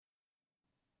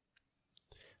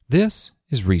This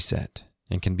is Reset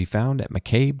and can be found at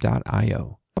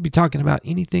mccabe.io. I'll be talking about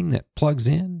anything that plugs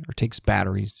in or takes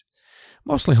batteries,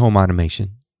 mostly home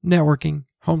automation, networking,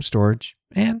 home storage,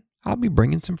 and I'll be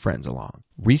bringing some friends along.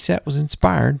 Reset was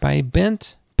inspired by a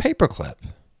bent paperclip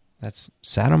that's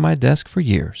sat on my desk for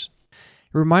years.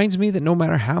 It reminds me that no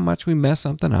matter how much we mess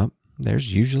something up,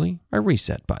 there's usually a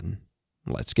reset button.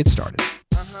 Let's get started.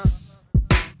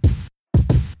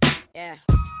 Yeah.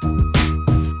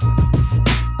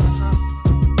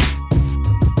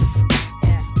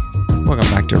 Welcome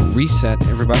back to Reset,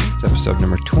 everybody. It's episode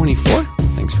number 24.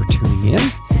 Thanks for tuning in.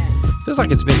 Feels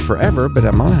like it's been forever, but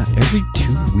I'm on a every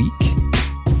 2-week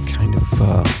kind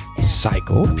of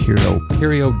cycle,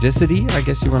 periodicity, I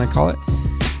guess you want to call it.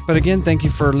 But again, thank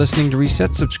you for listening to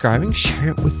Reset, subscribing,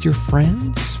 share it with your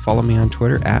friends. Follow me on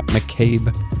Twitter at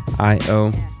mccabe.io.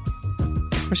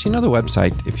 Of course, you know the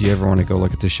website, if you ever want to go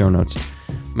look at the show notes,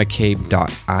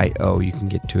 mccabe.io. You can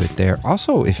get to it there.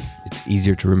 Also, if it's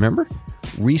easier to remember,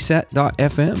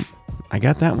 reset.fm. I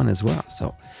got that one as well.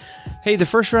 So, hey, the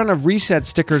first round of Reset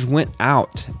stickers went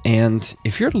out. And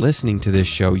if you're listening to this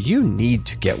show, you need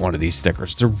to get one of these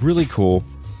stickers. They're really cool.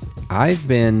 I've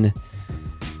been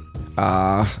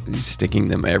sticking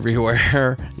them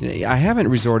everywhere. I haven't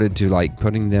resorted to like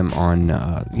putting them on,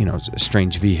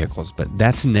 strange vehicles, but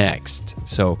that's next.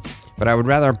 So, but I would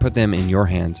rather put them in your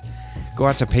hands. Go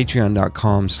out to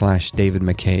patreon.com/David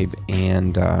McCabe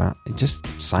and just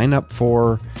sign up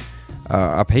for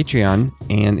a Patreon,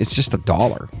 and it's just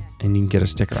 $1 and you can get a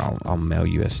sticker. I'll mail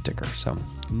you a sticker. So,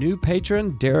 new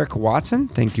patron Derek Watson,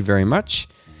 thank you very much.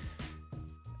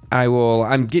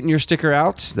 I'm getting your sticker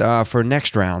out for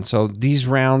next round. So these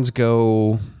rounds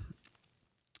go,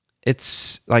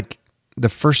 it's like the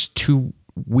first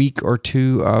week or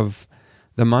two of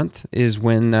the month is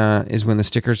when the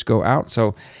stickers go out.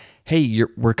 So, hey,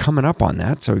 we're coming up on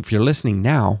that. So if you're listening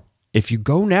now, if you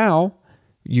go now,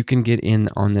 you can get in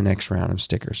on the next round of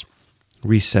stickers.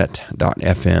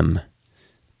 Reset.fm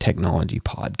technology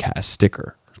podcast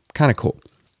sticker. Kind of cool.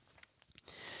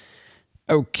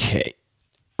 Okay.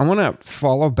 I want to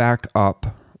follow back up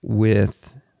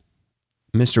with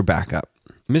Mr. Backup.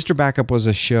 Mr. Backup was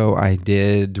a show I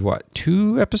did,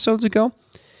 2 episodes ago?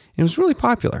 It was really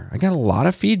popular. I got a lot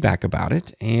of feedback about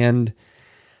it, and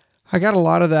I got a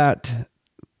lot of that,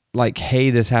 like, hey,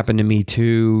 this happened to me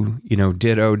too,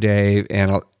 ditto Dave,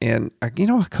 and a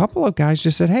couple of guys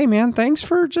just said, hey, man, thanks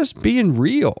for just being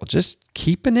real, just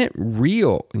keeping it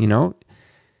real,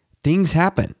 Things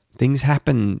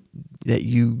happen that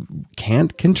you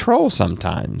can't control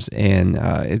sometimes. And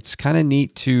it's kind of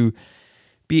neat to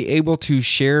be able to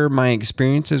share my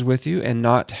experiences with you and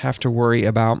not have to worry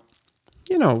about,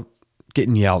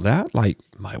 getting yelled at, like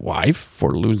my wife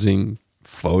for losing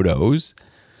photos.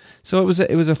 So it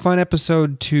was a fun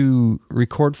episode to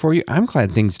record for you. I'm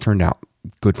glad things turned out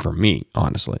good for me,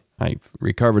 honestly. I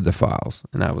recovered the files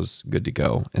and I was good to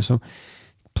go. And so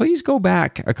please go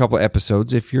back a couple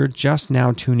episodes if you're just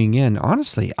now tuning in.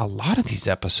 Honestly, a lot of these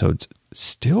episodes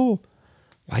still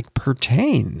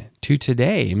pertain to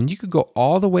today. I mean, you could go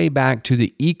all the way back to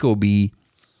the Ecobee.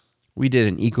 We did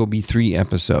an Ecobee 3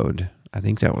 episode. I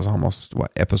think that was almost,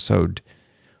 episode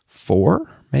 4,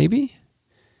 maybe?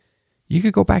 You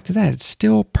could go back to that. It's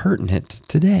still pertinent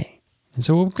today. And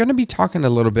so we're going to be talking a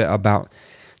little bit about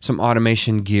some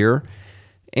automation gear.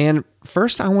 And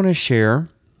first I want to share,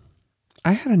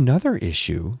 I had another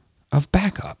issue of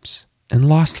backups and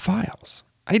lost files.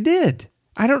 I did.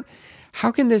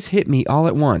 How can this hit me all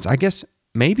at once? I guess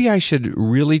maybe I should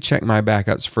really check my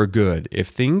backups for good. If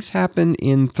things happen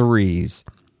in threes,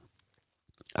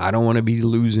 I don't want to be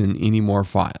losing any more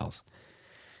files.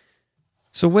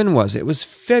 So when was it? It was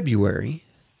February.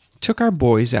 Took our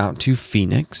boys out to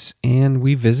Phoenix and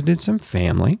we visited some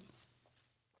family.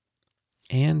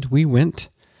 And we went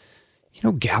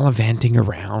gallivanting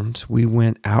around. We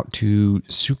went out to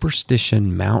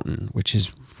Superstition Mountain, which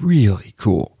is really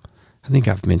cool. I think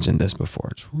I've mentioned this before.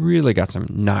 It's really got some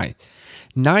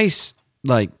nice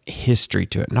history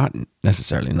to it. Not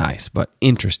necessarily nice, but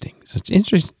interesting. So it's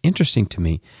interesting to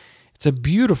me. It's a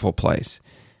beautiful place.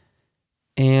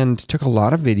 And took a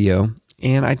lot of video.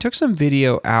 And I took some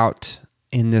video out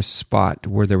in this spot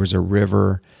where there was a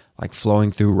river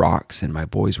flowing through rocks, and my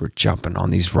boys were jumping on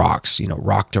these rocks,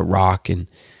 rock to rock, and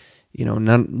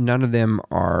none of them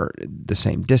are the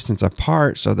same distance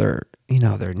apart, so they're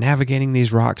navigating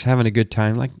these rocks, having a good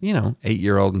time,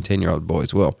 8-year-old and 10-year-old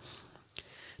boys will.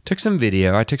 Took some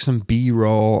video. I took some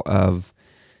B-roll of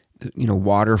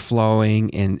water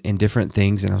flowing and different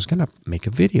things, and I was going to make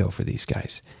a video for these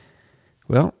guys.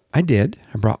 Well, I did.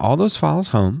 I brought all those files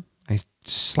home. I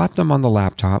slapped them on the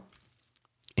laptop,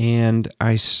 and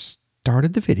I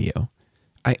started the video.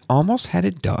 I almost had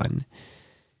it done,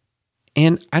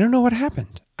 and I don't know what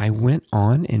happened. I went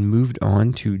on and moved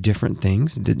on to different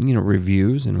things, did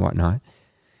reviews and whatnot.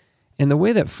 And the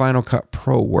way that Final Cut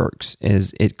Pro works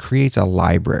is it creates a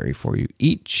library for you.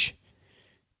 Each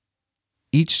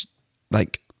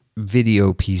like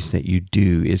video piece that you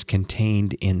do is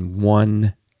contained in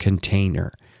one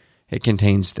container. It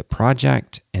contains the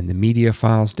project and the media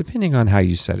files, depending on how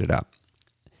you set it up.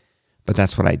 But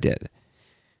that's what I did.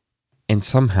 And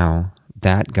somehow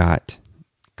that got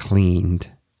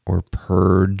cleaned or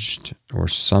purged or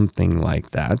something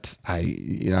like that.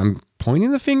 I'm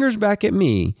pointing the fingers back at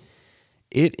me.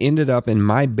 It ended up in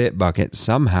my Bitbucket,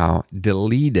 somehow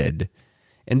deleted.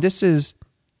 And this is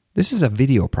a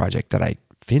video project that I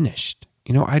finished.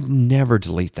 I'd never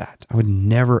delete that. I would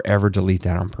never, ever delete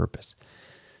that on purpose.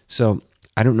 So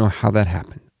I don't know how that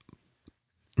happened.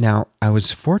 Now, I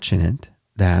was fortunate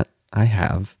that I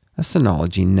have a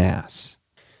Synology NAS.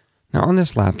 Now, on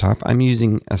this laptop, I'm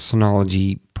using a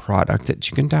Synology product that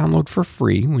you can download for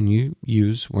free when you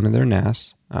use one of their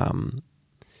NAS.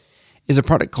 Is a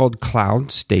product called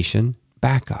Cloud Station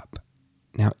Backup.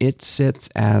 Now, it sits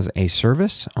as a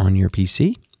service on your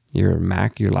PC, your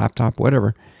Mac, your laptop,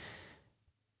 whatever,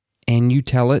 and you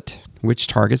tell it which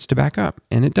targets to back up,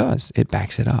 and it does. It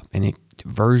backs it up, and it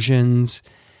versions,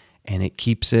 and it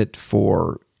keeps it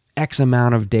for X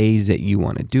amount of days that you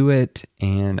want to do it,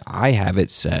 and I have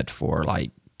it set for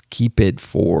keep it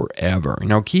forever.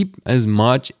 Keep as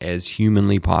much as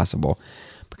humanly possible,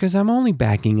 because I'm only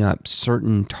backing up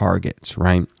certain targets,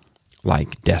 right?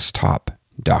 Like desktop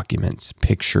documents,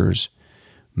 pictures,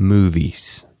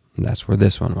 movies. That's where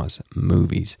this one was,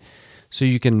 movies. So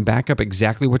you can back up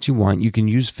exactly what you want. You can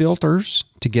use filters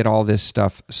to get all this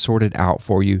stuff sorted out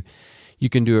for you. You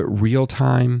can do it real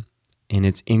time, and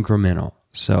it's incremental.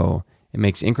 So it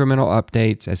makes incremental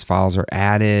updates as files are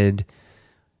added,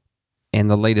 and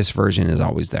the latest version is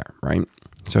always there, right?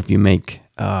 So if you make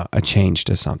a change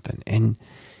to something, and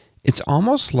it's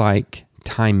almost like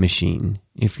Time Machine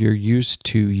if you're used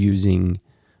to using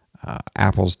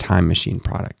Apple's Time Machine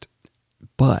product.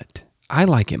 But I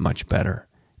like it much better.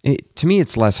 To me,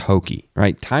 it's less hokey,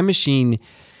 right? Time Machine,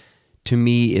 to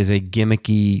me, is a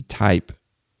gimmicky type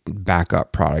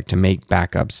backup product to make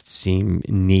backups seem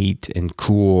neat and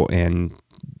cool and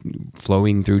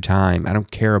flowing through time. I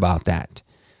don't care about that.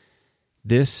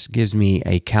 This gives me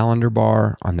a calendar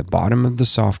bar on the bottom of the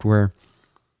software,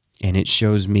 and it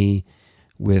shows me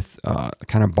with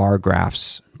kind of bar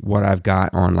graphs what I've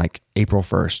got on April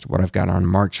 1st, what I've got on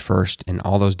March 1st, and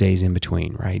all those days in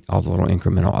between, right? All the little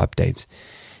incremental updates.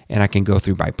 And I can go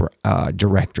through by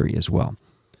directory as well.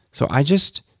 So I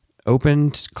just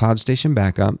opened Cloud Station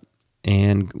Backup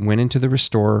and went into the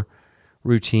restore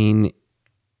routine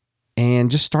and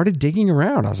just started digging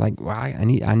around. I was like, well,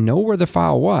 I know where the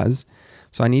file was,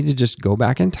 so I need to just go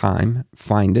back in time,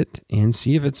 find it, and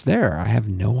see if it's there. I have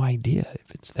no idea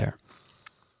if it's there.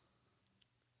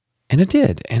 And it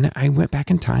did. And I went back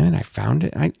in time and I found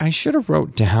it. I should have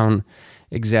wrote down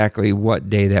exactly what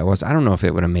day that was. I don't know if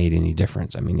it would have made any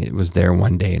difference. I mean, it was there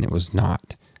one day and it was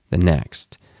not the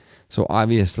next. So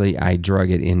obviously I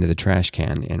drug it into the trash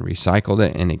can and recycled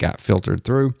it, and it got filtered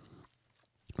through.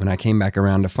 When I came back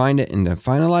around to find it and to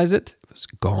finalize it, it was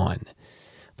gone.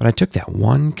 But I took that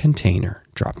one container,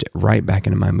 dropped it right back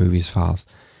into my movies files,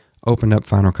 opened up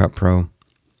Final Cut Pro,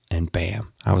 and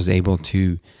bam, I was able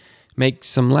to make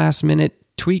some last minute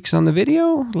tweaks on the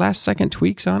video, last second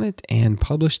tweaks on it, and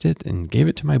published it and gave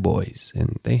it to my boys.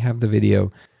 And they have the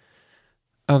video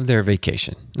of their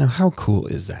vacation. Now, how cool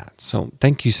is that? So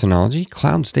thank you, Synology.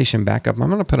 Cloud Station Backup. I'm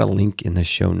going to put a link in the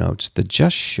show notes to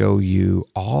just show you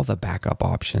all the backup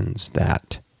options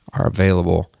that are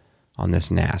available on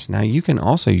this NAS. Now, you can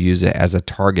also use it as a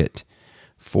target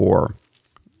for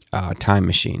Time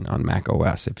Machine on Mac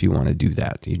OS if you want to do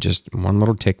that. You just one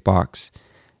little tick box,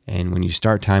 and when you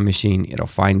start Time Machine, it'll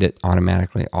find it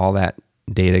automatically. All that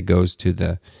data goes to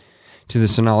the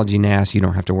Synology NAS. You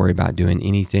don't have to worry about doing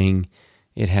anything.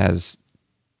 It has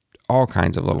all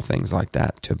kinds of little things like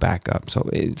that to back up. So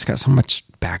it's got so much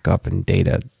backup and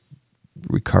data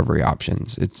recovery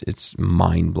options. It's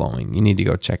mind-blowing. You need to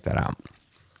go check that out.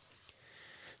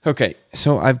 Okay,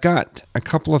 so I've got a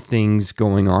couple of things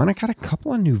going on. I got a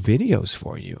couple of new videos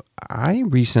for you. I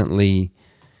recently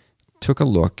took a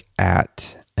look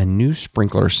at a new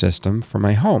sprinkler system for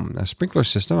my home. A sprinkler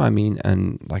system, I mean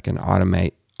an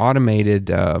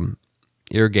automated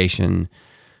irrigation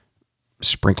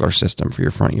sprinkler system for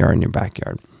your front yard and your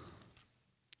backyard.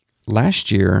 Last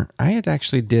year, I had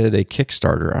actually did a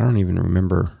Kickstarter. I don't even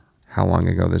remember how long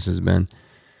ago this has been.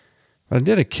 But I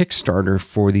did a Kickstarter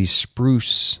for the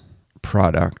Spruce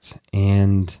product,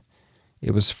 and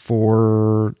it was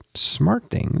for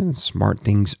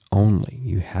SmartThings only.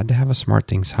 You had to have a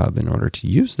SmartThings hub in order to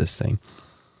use this thing.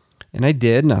 And I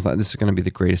did, and I thought this is going to be the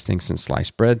greatest thing since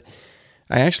sliced bread.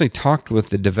 I actually talked with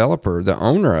the developer, the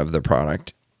owner of the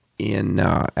product,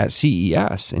 at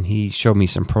CES, and he showed me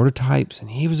some prototypes,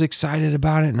 and he was excited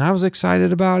about it, and I was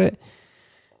excited about it.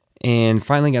 And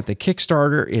finally got the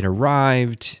Kickstarter. It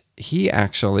arrived. He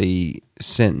actually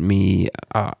sent me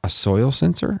a soil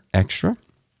sensor extra,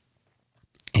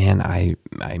 and I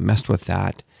messed with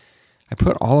that. I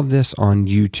put all of this on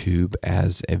YouTube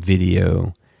as a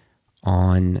video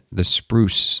on the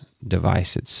Spruce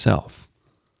device itself.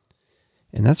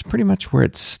 And that's pretty much where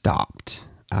it stopped.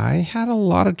 I had a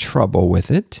lot of trouble with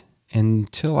it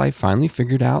until I finally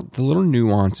figured out the little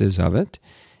nuances of it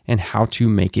and how to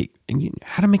make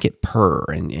it purr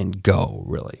and go,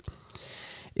 really.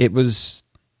 It's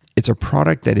a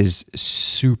product that is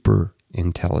super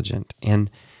intelligent.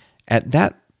 And at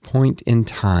that point in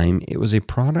time, it was a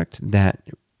product that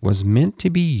was meant to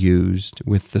be used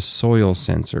with the soil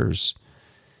sensors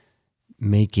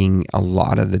making a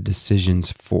lot of the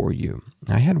decisions for you.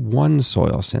 I had one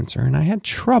soil sensor and I had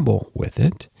trouble with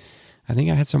it. I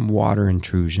think I had some water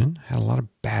intrusion, I had a lot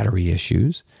of battery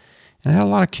issues, and I had a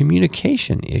lot of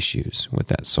communication issues with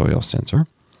that soil sensor.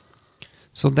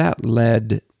 So that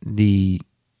led the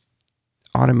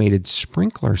automated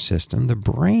sprinkler system, the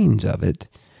brains of it,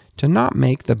 to not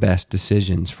make the best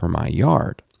decisions for my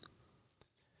yard.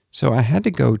 So I had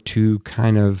to go to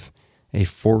kind of a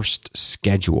forced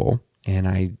schedule, and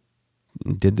I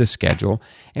did the schedule.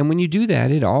 And when you do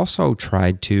that, it also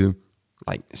tried to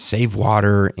save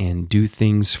water and do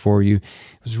things for you.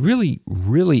 It was really,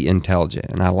 really intelligent,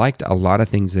 and I liked a lot of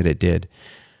things that it did.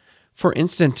 For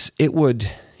instance, it would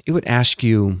ask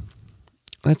you,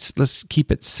 let's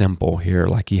keep it simple here,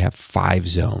 like you have 5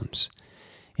 zones.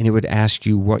 And it would ask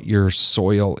you what your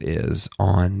soil is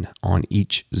on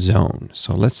each zone.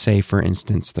 So let's say, for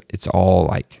instance, it's all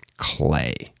like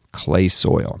clay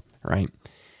soil, right?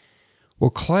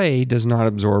 Well, clay does not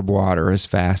absorb water as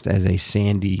fast as a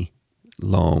sandy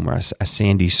loam or a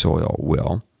sandy soil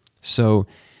will. So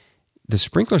the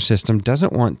sprinkler system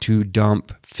doesn't want to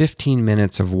dump 15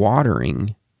 minutes of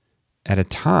watering at a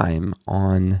time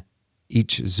on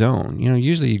each zone.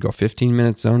 Usually you go 15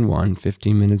 minutes zone 1,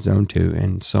 15 minutes zone 2,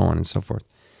 and so on and so forth.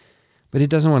 But it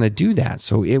doesn't want to do that.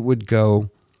 So it would go,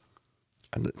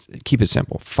 let's keep it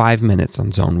simple, 5 minutes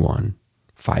on zone 1,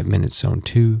 5 minutes zone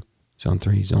 2, zone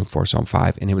 3, zone 4, zone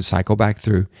 5, and it would cycle back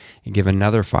through and give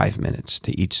another 5 minutes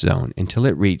to each zone until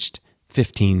it reached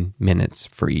 15 minutes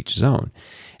for each zone.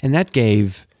 And that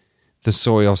gave the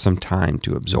soil some time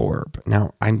to absorb.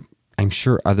 Now, I'm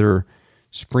sure other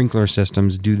sprinkler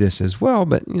systems do this as well,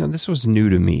 but this was new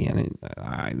to me, and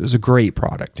it was a great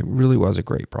product. It really was a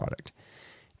great product.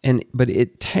 But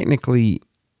it technically,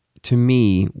 to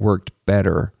me, worked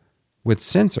better with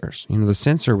sensors. The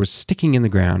sensor was sticking in the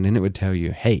ground, and it would tell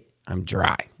you, hey, I'm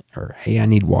dry, or hey, I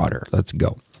need water. Let's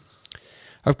go.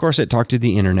 Of course, it talked to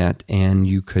the internet, and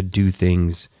you could do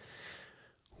things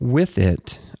with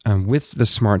it, with the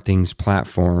SmartThings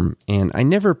platform. And I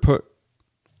never put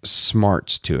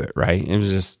smarts to it, right? It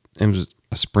was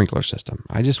a sprinkler system.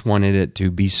 I just wanted it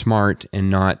to be smart and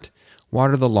not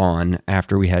water the lawn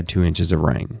after we had 2 inches of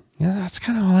rain. That's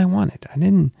kind of all I wanted. I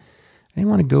didn't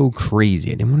want to go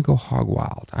crazy. I didn't want to go hog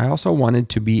wild. I also wanted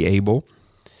to be able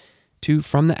to,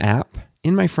 from the app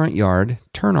in my front yard,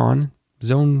 turn on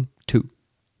zone 2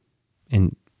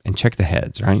 and check the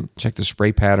heads, right? Check the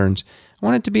spray patterns. I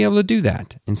wanted to be able to do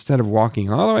that instead of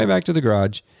walking all the way back to the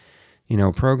garage,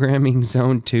 programming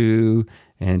zone 2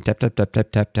 and tap,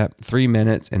 3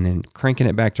 minutes, and then cranking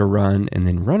it back to run, and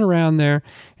then run around there.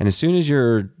 And as soon as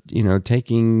you're,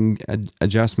 taking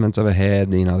adjustments of a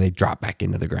head, they drop back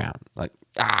into the ground.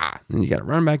 Then you got to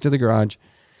run back to the garage.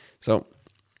 So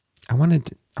I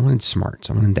wanted smarts.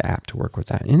 I wanted the app to work with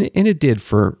that. And it did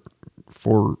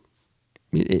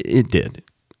it did.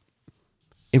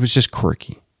 It was just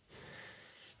quirky.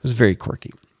 It was very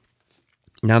quirky.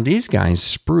 Now, these guys,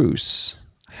 Spruce,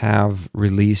 have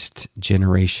released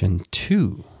Generation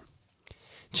 2.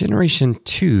 Generation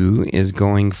 2 is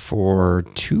going for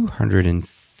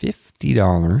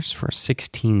 $250 for a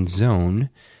 16 zone.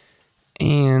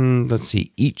 And let's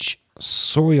see, each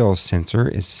soil sensor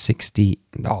is $60.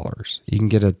 You can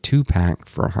get a 2-pack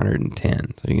for $110.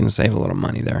 So you're going to save a little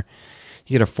money there.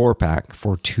 You get a 4-pack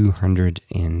for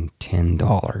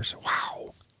 $210.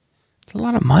 Wow. It's a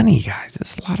lot of money, guys.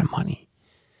 It's a lot of money.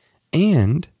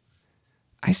 And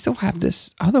I still have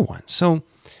this other one. So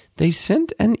they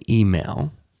sent an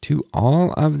email to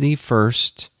all of the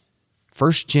first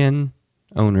gen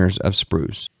owners of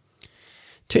Spruce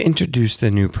to introduce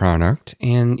the new product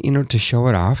and, to show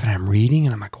it off. And I'm reading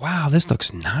and I'm like, wow, this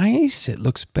looks nice. It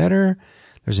looks better.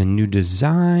 There's a new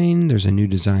design. There's a new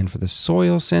design for the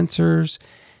soil sensors.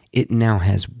 It now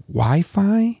has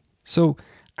Wi-Fi. So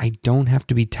I don't have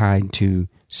to be tied to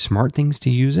SmartThings to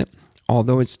use it,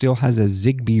 although it still has a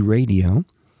Zigbee radio.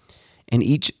 And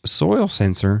each soil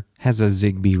sensor has a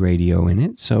Zigbee radio in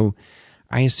it. So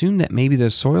I assume that maybe the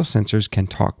soil sensors can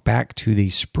talk back to the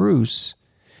Spruce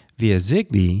via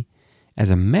Zigbee as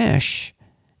a mesh,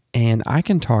 and I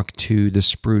can talk to the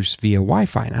Spruce via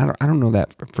Wi-Fi. And I don't know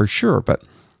that for sure, but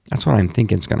that's what I'm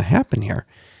thinking is going to happen here.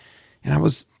 And I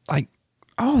was like,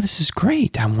 oh, this is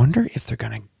great. I wonder if they're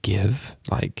going to give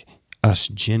like us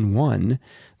Gen 1,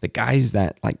 the guys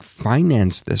that like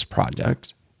financed this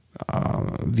project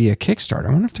via Kickstarter.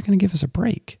 I wonder if they're going to give us a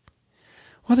break.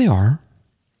 Well, they are.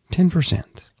 10%.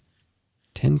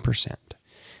 10%.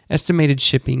 Estimated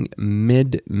shipping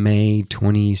mid-May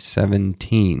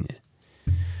 2017.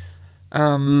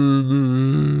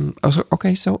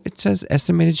 Okay, so it says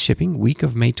estimated shipping week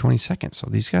of May 22nd. So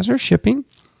these guys are shipping.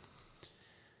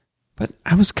 But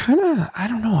I was kind of, I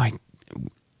don't know.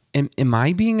 Am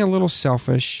I being a little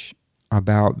selfish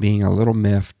about being a little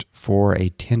miffed for a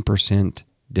 10%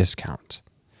 discount?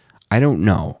 I don't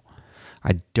know.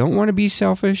 I don't want to be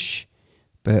selfish,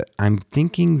 but I'm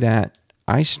thinking that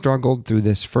I struggled through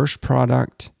this first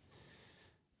product,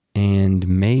 and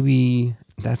maybe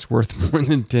that's worth more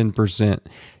than 10%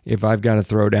 if I've got to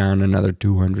throw down another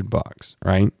 $200,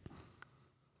 right?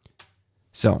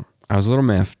 So I was a little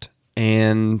miffed,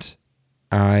 and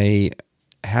I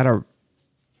had a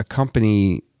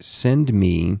company send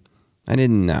me, I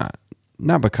didn't,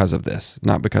 not because of this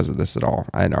at all.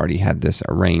 I had already had this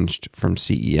arranged from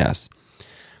CES.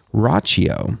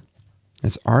 Rachio.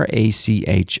 It's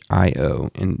RACHIO,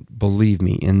 and believe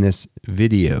me, in this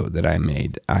video that I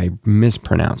made, I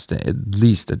mispronounced it at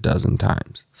least a dozen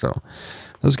times. So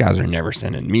those guys are never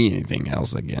sending me anything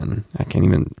else again. I can't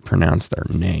even pronounce their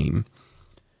name.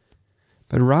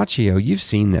 But Rachio, you've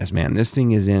seen this, man. This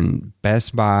thing is in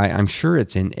Best Buy. I'm sure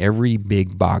it's in every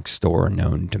big box store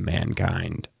known to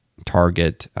mankind.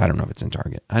 Target. I don't know if it's in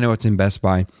Target. I know it's in Best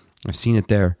Buy. I've seen it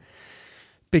there.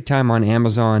 Big time on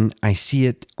Amazon. I see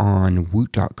it on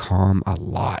Woot.com a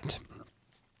lot.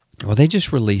 Well, they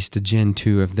just released a Gen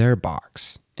 2 of their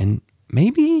box. And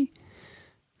maybe,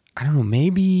 I don't know,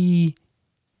 maybe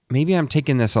I'm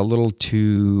taking this a little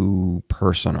too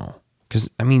personal. Because,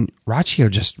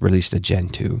 Rachio just released a Gen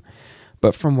 2.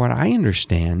 But from what I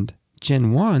understand,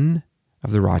 Gen 1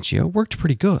 of the Rachio worked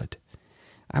pretty good.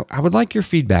 I would like your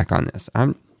feedback on this.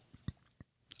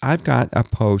 I've got a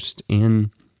post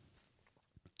in...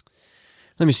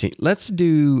 Let me see.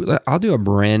 I'll do a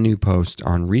brand new post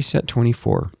on Reset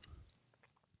 24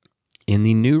 in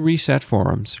the new Reset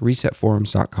forums,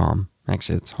 resetforums.com.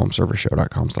 Actually, it's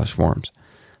homeservershow.com/forums,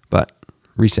 but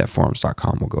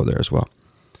resetforums.com will go there as well.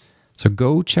 So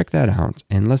go check that out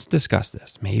and let's discuss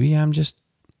this. Maybe I'm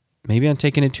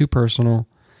taking it too personal.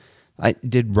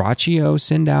 Did Rachio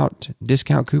send out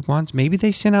discount coupons? Maybe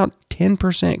they sent out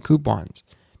 10% coupons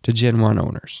to Gen 1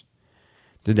 owners.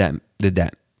 Did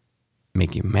that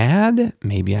make you mad?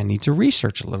 Maybe I need to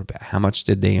research a little bit. How much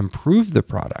did they improve the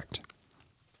product?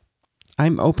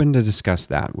 I'm open to discuss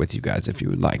that with you guys if you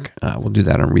would like. We'll do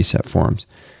that on Reset Forums.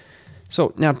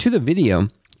 So now to the video,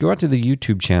 go out to the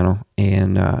YouTube channel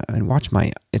and watch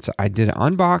I did an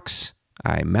unbox.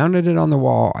 I mounted it on the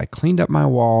wall. I cleaned up my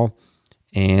wall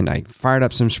and I fired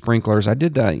up some sprinklers. I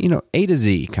did the, A to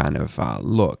Z kind of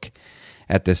look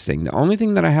at this thing. The only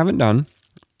thing that I haven't done,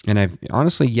 and I've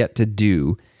honestly yet to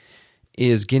do,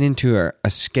 is get into a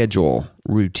schedule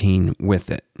routine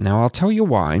with it. Now, I'll tell you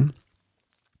why.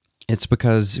 It's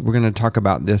because we're going to talk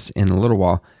about this in a little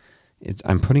while.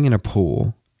 I'm putting in a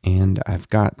pool, and I've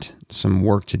got some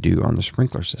work to do on the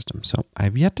sprinkler system. So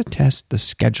I've yet to test the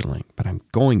scheduling, but I'm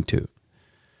going to.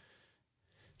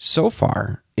 So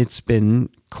far, it's been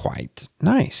quite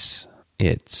nice.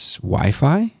 It's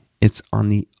Wi-Fi. It's on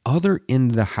the other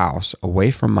end of the house,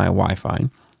 away from my Wi-Fi.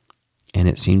 And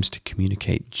it seems to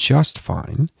communicate just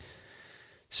fine.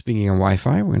 Speaking of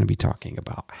Wi-Fi, we're going to be talking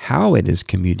about how it is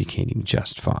communicating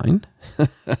just fine.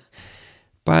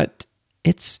 But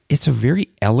it's a very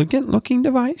elegant looking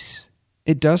device.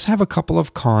 It does have a couple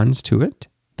of cons to it.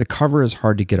 The cover is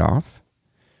hard to get off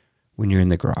when you're in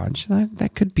the garage.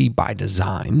 That could be by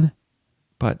design,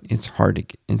 but it's hard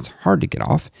to get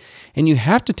off. And you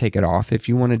have to take it off if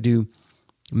you want to do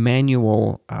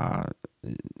manual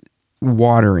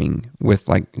watering with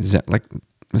like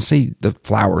let's say the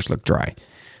flowers look dry.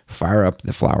 fire up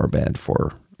the flower bed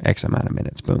for X amount of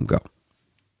minutes, boom, go.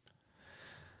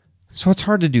 So it's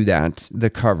hard to do that, the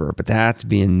cover, but that's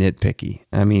being nitpicky.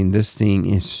 I mean, this thing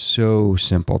is so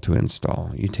simple to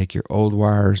install. You take your old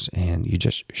wires and you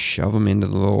just shove them into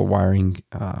the little wiring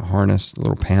harness,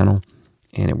 little panel,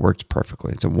 and it works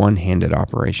perfectly. It's a one-handed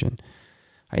operation.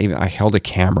 I held a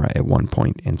camera at one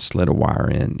point and slid a wire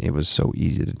in. It was so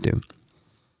easy to do.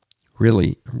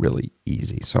 Really, really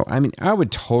easy. So, I mean, I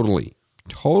would totally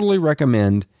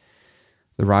recommend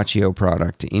the Rachio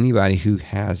product to anybody who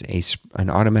has an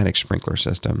automatic sprinkler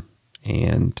system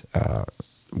and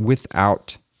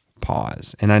without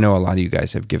pause. And I know a lot of you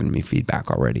guys have given me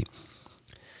feedback already.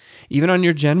 Even on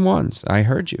your Gen 1s, I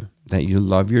heard you, that you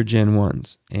love your Gen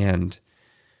 1s. And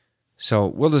so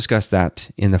we'll discuss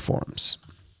that in the forums.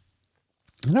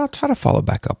 And I'll try to follow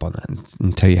back up on that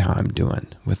and tell you how I'm doing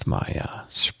with my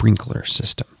sprinkler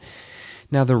system.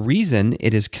 Now, the reason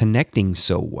it is connecting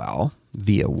so well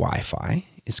via Wi-Fi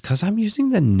is because I'm using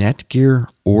the Netgear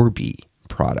Orbi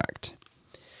product.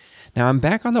 Now, I'm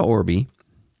back on the Orbi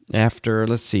after,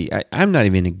 let's see, I'm not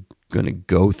even going to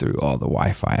go through all the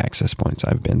Wi-Fi access points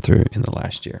I've been through in the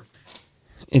last year.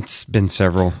 It's been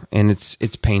several, and it's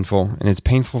painful, and it's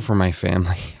painful for my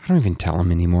family. I don't even tell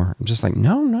them anymore. I'm just like,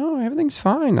 no, everything's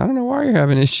fine. I don't know why you're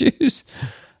having issues.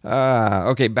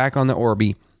 Okay, back on the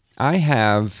Orbi. I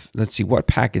have, let's see, what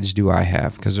package do I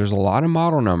have? Because there's a lot of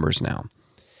model numbers now.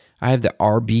 I have the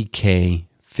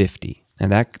RBK50,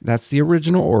 and that's the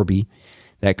original Orbi.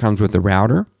 That comes with the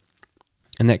router,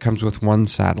 and that comes with one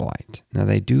satellite. Now,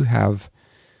 they do have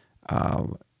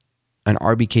an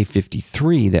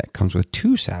RBK53 that comes with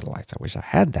two satellites. I wish I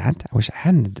had that. I wish I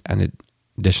had an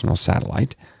additional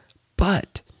satellite.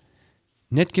 But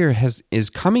Netgear is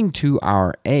coming to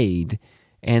our aid,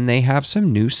 and they have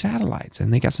some new satellites,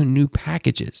 and they got some new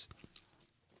packages.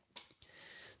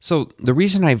 So the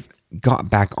reason I've got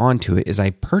back onto it is I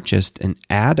purchased an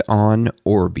add-on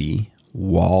Orbi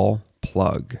wall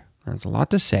plug. That's a lot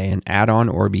to say, an add-on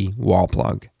Orbi wall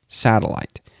plug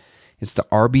satellite. It's the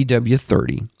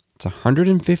RBW30. It's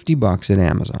 $150 at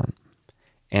Amazon.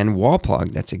 And wall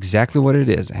plug, that's exactly what it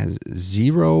is. It has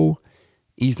zero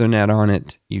Ethernet on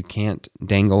it. You can't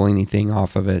dangle anything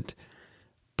off of it.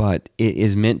 But it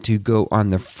is meant to go on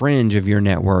the fringe of your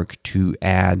network to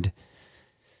add,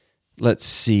 let's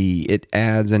see, it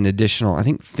adds an additional, I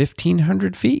think,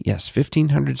 1,500 feet. Yes,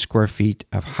 1,500 square feet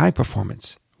of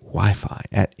high-performance Wi-Fi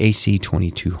at AC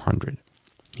 2200.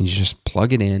 You just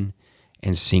plug it in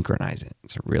and synchronize it.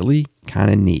 It's really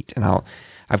kind of neat. And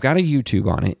I've got a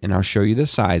YouTube on it, and I'll show you the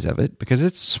size of it because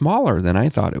it's smaller than I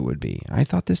thought it would be. I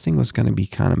thought this thing was going to be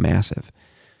kind of massive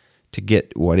to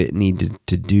get what it needed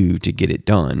to do to get it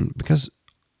done. Because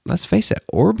let's face it,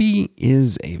 Orbi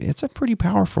it's a pretty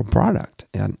powerful product.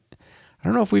 And I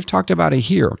don't know if we've talked about it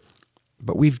here,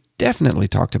 but we've definitely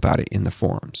talked about it in the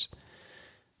forums.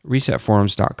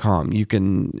 resetforums.com. You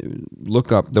can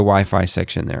look up the Wi-Fi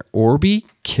section there. Orbi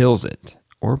kills it.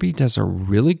 Orbi does a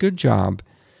really good job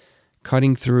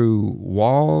cutting through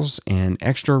walls and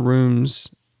extra rooms,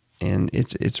 and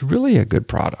it's really a good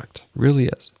product. Really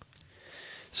is.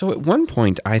 So at one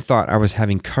point, I thought I was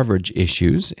having coverage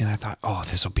issues, and I thought, oh,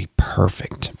 this will be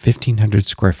perfect. 1,500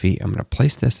 square feet. I'm going to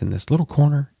place this in this little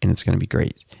corner, and it's going to be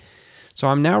great. So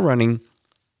I'm now running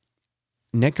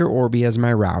Netgear Orbi as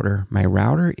my router. My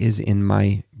router is in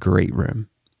my great room.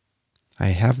 I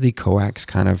have the coax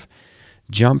kind of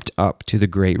jumped up to the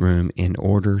great room in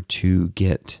order to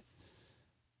get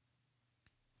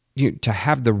to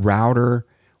have the router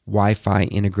Wi-Fi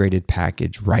integrated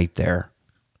package right there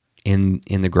in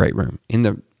the great room, in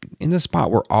the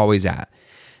spot we're always at.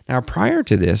 Now, prior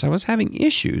to this, I was having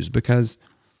issues because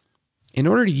in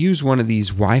order to use one of these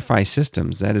Wi-Fi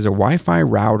systems, that is a Wi-Fi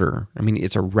router, I mean,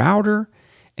 it's a router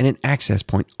and an access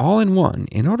point all in one.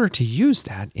 In order to use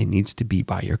that, it needs to be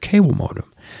by your cable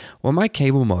modem. Well, my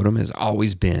cable modem has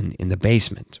always been in the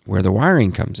basement where the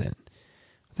wiring comes in.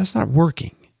 That's not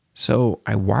working. So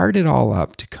I wired it all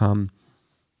up to come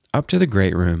up to the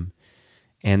great room,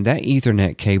 and that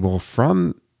Ethernet cable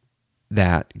from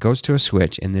that goes to a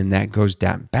switch, and then that goes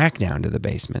back down to the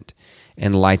basement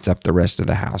and lights up the rest of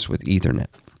the house with Ethernet.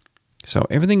 So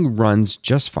everything runs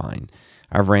just fine.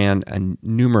 I've ran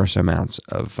numerous amounts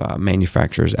of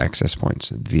manufacturer's access points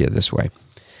via this way.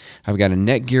 I've got a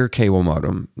Netgear cable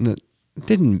modem.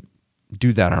 Didn't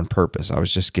do that on purpose. I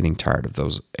was just getting tired of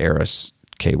those Aris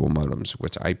cable modems,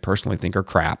 which I personally think are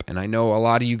crap. And I know a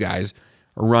lot of you guys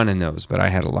are running those, but I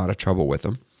had a lot of trouble with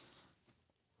them.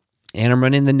 And I'm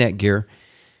running the Netgear.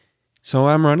 So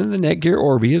I'm running the Netgear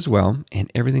Orbi as well,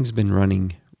 and everything's been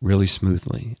running really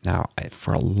smoothly. Now,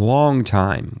 for a long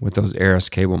time with those Aris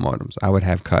cable modems, I would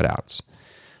have cutouts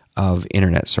of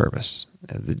internet service.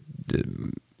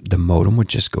 The modem would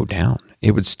just go down.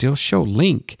 It would still show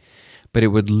link, but it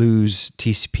would lose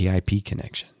TCP/IP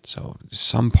connection. So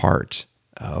some part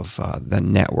of the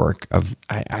network of,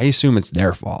 I assume it's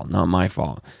their fault, not my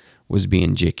fault, was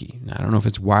being jicky. Now, I don't know if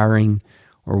it's wiring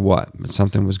or what, but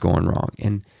something was going wrong.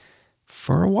 And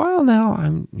for a while now,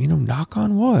 I'm, knock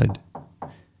on wood,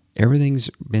 everything's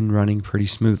been running pretty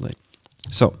smoothly.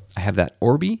 So I have that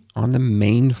Orbi on the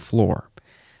main floor.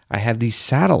 I have the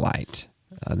satellite.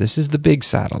 This is the big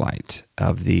satellite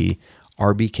of the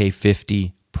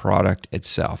RBK50 product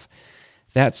itself.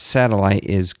 That satellite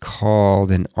is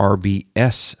called an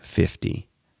RBS50.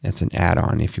 That's an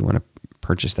add-on if you want to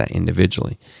purchase that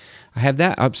individually. I have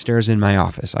that upstairs in my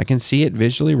office. I can see it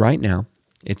visually right now.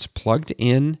 It's plugged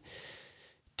in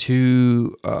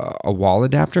to a wall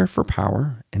adapter for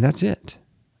power, and that's it.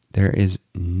 There is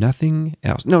nothing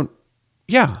else.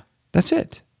 That's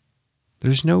it.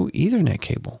 There's no Ethernet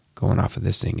cable going off of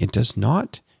this thing. It does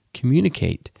not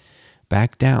communicate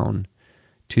back down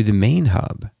to the main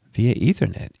hub via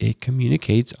Ethernet. It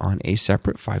communicates on a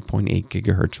separate 5.8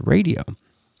 gigahertz radio.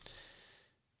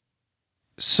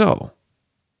 So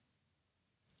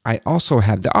I also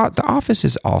have the office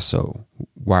is also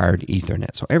wired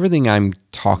Ethernet. So everything I'm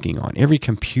talking on, every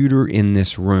computer in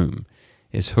this room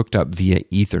is hooked up via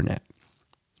Ethernet.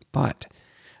 But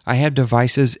I have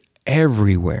devices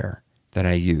everywhere that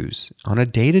I use on a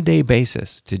day-to-day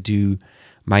basis to do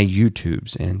my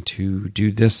YouTubes and to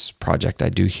do this project I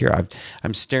do here.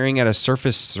 I'm staring at a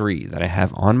Surface 3 that I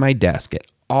have on my desk at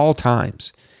all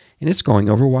times, and it's going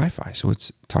over Wi-Fi, so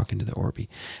it's talking to the Orbi.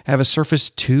 I have a Surface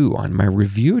 2 on my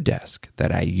review desk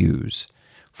that I use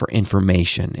for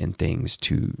information and things.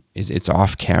 It's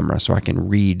off camera, so I can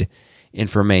read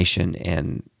information,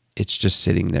 and it's just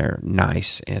sitting there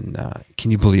nice. And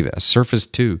can you believe it? A Surface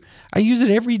 2. I use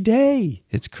it every day.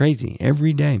 It's crazy.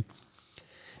 Every day.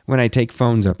 When I take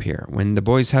phones up here, when the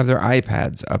boys have their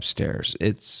iPads upstairs,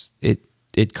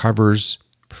 it covers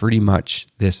pretty much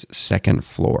this second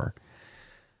floor.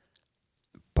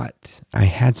 But I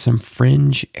had some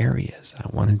fringe areas I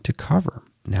wanted to cover.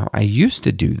 Now, I used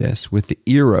to do this with the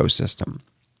Eero system.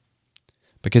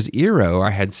 Because Eero,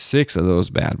 I had 6 of those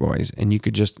bad boys, and you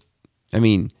could just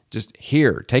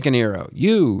here, take an Eero.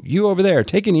 You over there,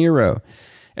 take an Eero.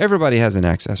 Everybody has an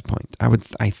access point.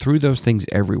 I threw those things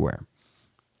everywhere.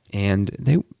 And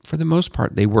they, for the most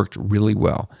part, they worked really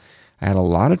well. I had a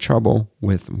lot of trouble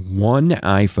with one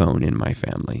iPhone in my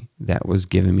family that was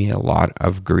giving me a lot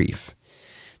of grief.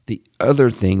 The other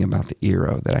thing about the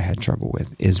Eero that I had trouble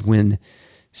with is when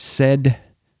said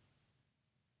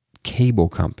cable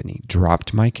company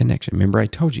dropped my connection. Remember, I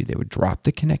told you they would drop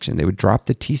the connection. They would drop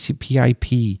the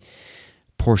TCP/IP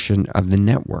portion of the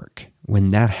network.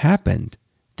 When that happened,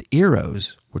 the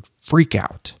Eeros would freak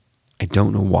out. I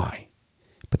don't know why,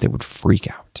 but they would freak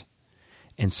out.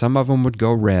 And some of them would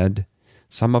go red.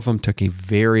 Some of them took a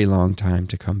very long time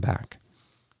to come back.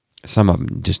 Some of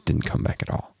them just didn't come back at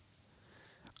all.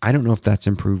 I don't know if that's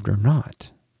improved or not.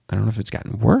 I don't know if it's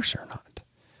gotten worse or not.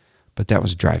 But that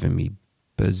was driving me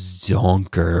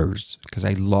bazonkers because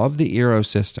I love the Eero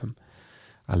system.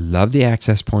 I love the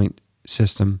access point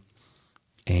system,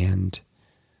 and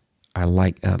I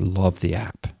love the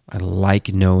app. I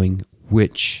like knowing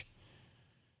which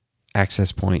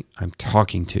access point I'm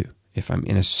talking to. If I'm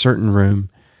in a certain room,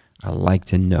 I like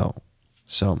to know.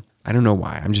 So I don't know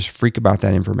why. I'm just freak about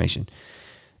that information.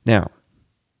 Now,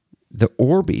 the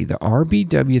Orbi, the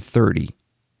RBW30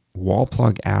 wall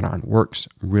plug add-on works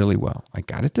really well. I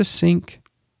got it to sync.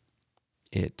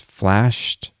 It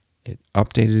flashed. It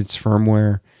updated its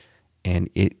firmware. And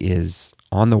it is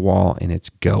on the wall and it's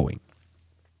going.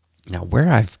 Now, where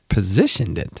I've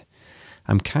positioned it,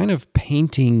 I'm kind of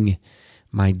painting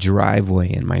my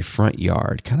driveway in my front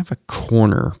yard, kind of a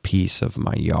corner piece of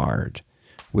my yard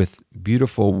with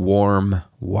beautiful, warm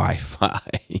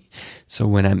Wi-Fi. So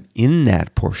when I'm in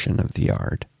that portion of the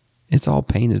yard, it's all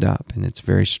painted up and it's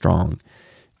very strong,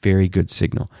 very good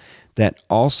signal. That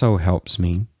also helps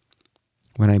me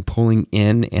when I'm pulling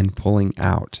in and pulling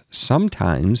out.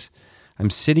 Sometimes I'm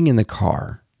sitting in the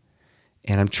car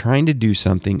and I'm trying to do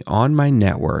something on my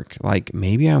network, like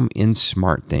maybe I'm in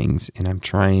SmartThings and I'm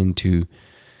trying to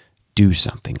do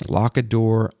something, lock a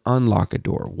door, unlock a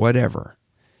door, whatever.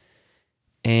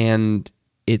 And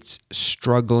it's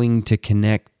struggling to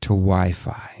connect to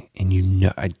Wi-Fi.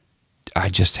 And I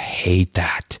just hate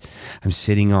that. I'm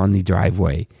sitting on the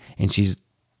driveway and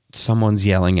someone's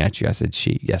yelling at you. I said,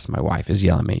 yes, my wife is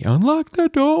yelling at me. Unlock the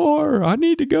door. I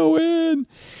need to go in.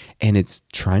 and it's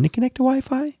trying to connect to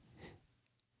Wi-Fi,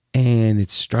 and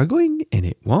it's struggling, and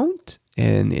it won't,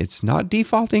 and it's not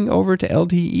defaulting over to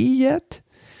LTE yet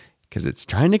because it's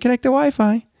trying to connect to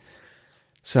Wi-Fi.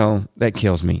 So that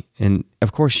kills me. And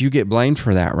of course, you get blamed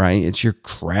for that, right? It's your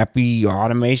crappy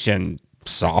automation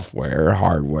software,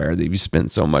 hardware that you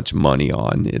spent so much money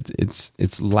on.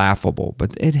 It's laughable,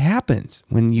 but it happens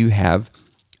when you have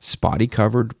spotty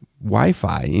covered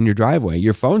Wi-Fi in your driveway.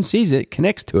 Your phone sees it,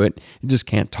 connects to it, it just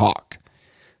can't talk.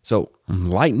 So I'm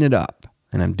lighting it up,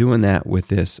 and I'm doing that with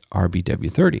this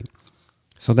RBW30.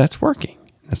 So that's working.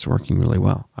 That's working really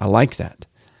well. I like that.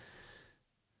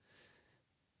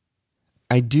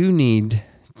 I do need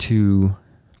to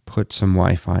put some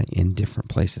Wi-Fi in different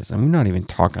places. And we're not even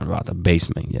talking about the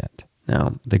basement yet.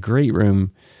 Now, the great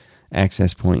room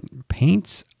access point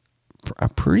paints a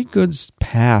pretty good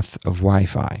path of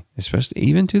Wi-Fi, especially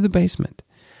even to the basement.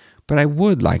 But I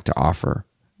would like to offer,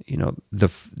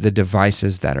 the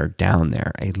devices that are down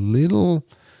there a little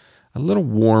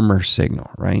warmer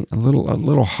signal, right? A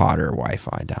little hotter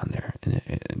Wi-Fi down there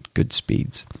and good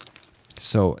speeds.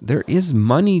 So there is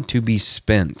money to be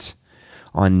spent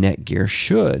on Netgear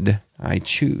should I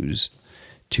choose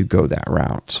to go that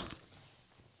route.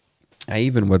 I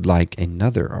even would like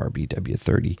another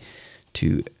RBW30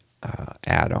 to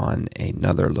add on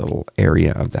another little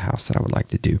area of the house that I would like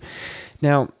to do.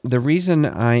 Now, the reason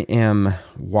I am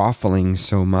waffling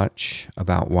so much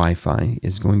about Wi-Fi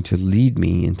is going to lead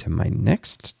me into my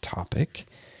next topic.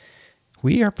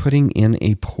 We are putting in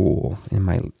a pool. In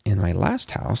my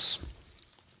last house,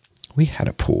 we had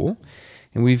a pool,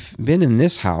 and we've been in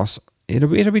this house.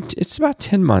 It's about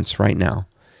 10 months right now.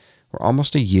 We're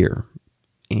almost a year,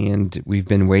 and we've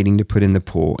been waiting to put in the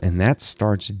pool, and that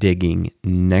starts digging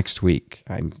next week.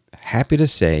 I'm happy to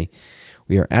say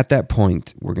we are at that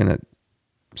point. We're going to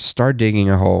start digging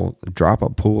a hole, drop a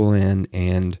pool in,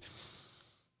 and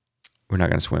we're not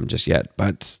going to swim just yet,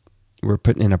 but we're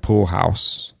putting in a pool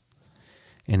house.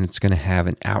 And it's going to have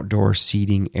an outdoor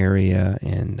seating area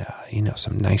and,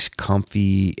 some nice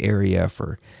comfy area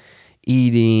for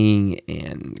eating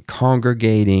and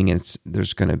congregating. And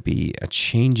there's going to be a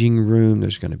changing room.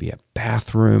 There's going to be a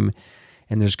bathroom.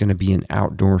 And there's going to be an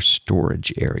outdoor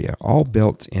storage area, all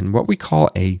built in what we call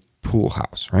a pool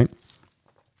house, right?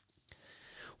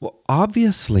 Well,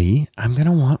 obviously, I'm going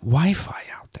to want Wi-Fi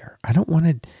out there. I don't want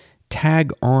to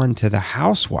tag on to the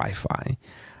house Wi-Fi.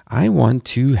 I want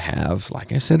to have,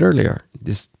 like I said earlier,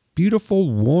 this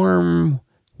beautiful, warm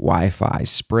Wi-Fi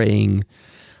spraying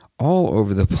all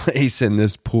over the place in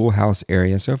this pool house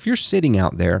area. So if you're sitting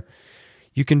out there,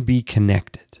 you can be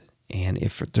connected. And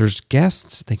if there's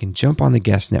guests, they can jump on the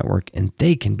guest network and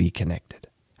they can be connected.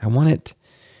 I want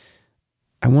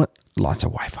lots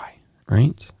of Wi-Fi,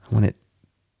 right? I want it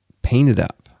painted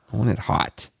up. I want it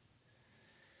hot.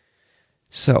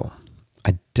 So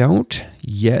I don't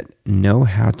yet know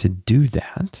how to do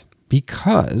that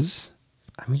because,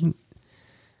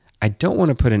 I don't want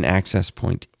to put an access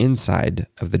point inside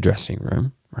of the dressing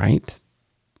room, right?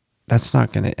 That's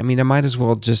not going to, I might as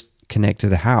well just connect to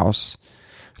the house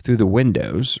through the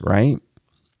windows, right?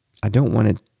 I don't want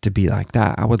it to be like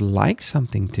that. I would like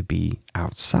something to be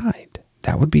outside.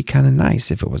 That would be kind of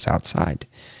nice if it was outside.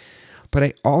 But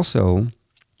I also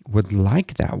would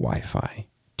like that Wi-Fi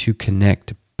to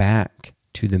connect back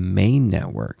to the main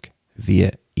network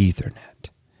via Ethernet.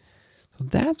 So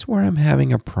that's where I'm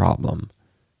having a problem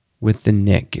with the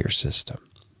Netgear system.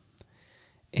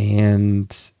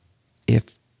 And if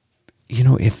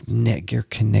Netgear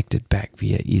connected back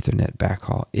via Ethernet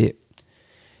backhaul, it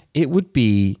would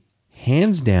be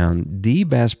hands down the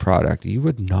best product. You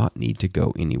would not need to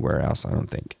go anywhere else, I don't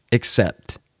think,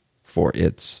 except for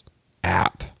its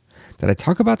app. Did I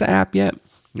talk about the app yet?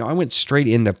 No, I went straight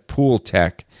into pool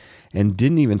tech and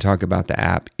didn't even talk about the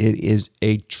app. It is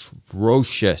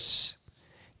atrocious.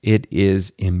 It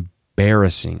is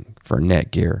embarrassing for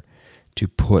Netgear to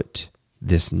put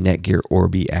this Netgear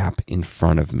Orbi app in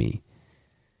front of me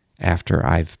after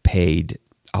I've paid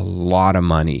a lot of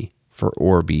money for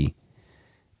Orbi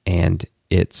and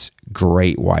its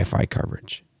great Wi-Fi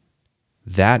coverage.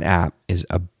 That app is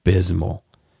abysmal.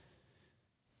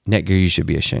 Netgear, you should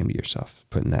be ashamed of yourself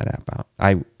putting that app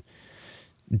out.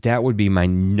 That would be my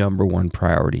number one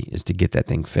priority, is to get that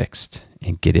thing fixed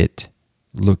and get it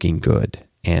looking good.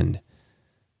 And,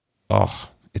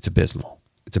 it's abysmal.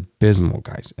 It's abysmal,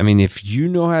 guys. If you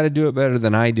know how to do it better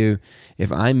than I do,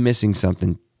 if I'm missing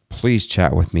something, please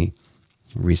chat with me.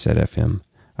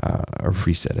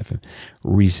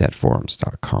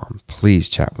 resetforums.com. Please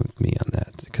chat with me on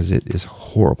that because it is a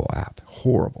horrible app.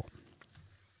 Horrible.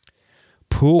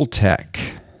 Pool tech.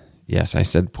 Yes, I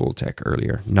said pool tech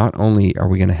earlier. Not only are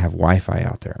we going to have Wi-Fi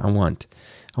out there, I want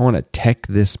to tech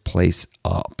this place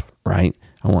up, right?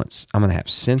 I'm going to have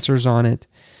sensors on it,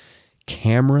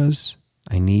 cameras.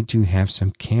 I need to have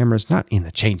some cameras, not in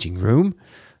the changing room,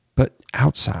 but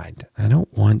outside. I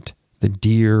don't want the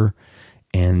deer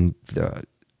and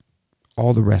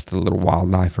all the rest of the little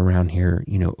wildlife around here,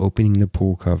 opening the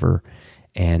pool cover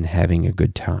and having a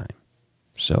good time.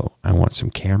 So I want some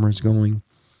cameras going.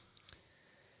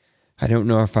 I don't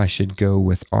know if I should go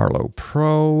with Arlo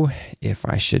Pro, if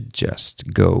I should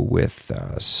just go with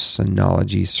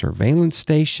Synology Surveillance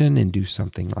Station and do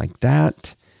something like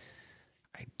that.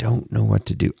 I don't know what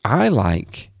to do. I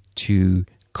like to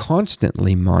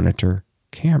constantly monitor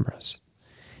cameras,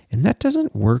 and that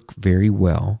doesn't work very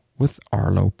well with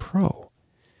Arlo Pro.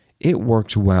 It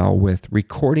works well with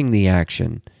recording the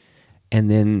action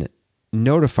and then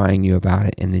notifying you about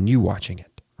it and then you watching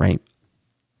it, right?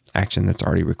 Action that's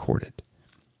already recorded.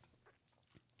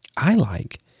 I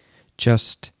like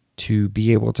just to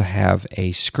be able to have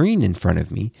a screen in front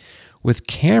of me with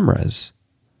cameras,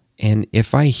 and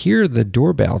if I hear the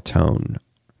doorbell tone,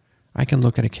 I can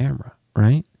look at a camera,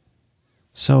 right?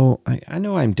 So I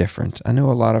know I'm different. I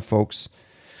know a lot of folks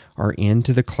are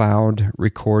into the cloud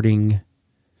recording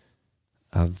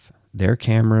of their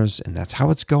cameras, and that's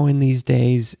how it's going these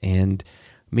days. And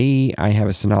me, I have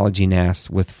a Synology NAS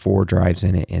with 4 drives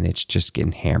in it, and it's just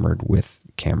getting hammered with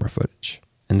camera footage.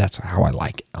 And that's how I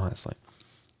like it, honestly.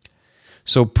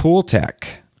 So pool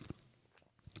tech.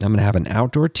 I'm going to have an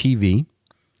outdoor TV.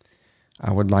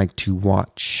 I would like to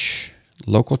watch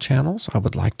local channels. I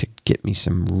would like to get me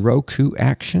some Roku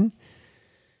action.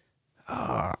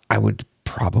 I would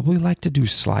probably like to do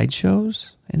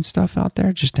slideshows and stuff out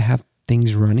there just to have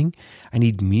things running. I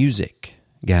need music,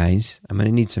 guys. I'm going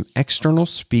to need some external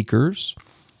speakers.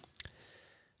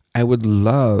 I would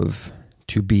love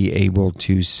to be able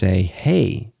to say,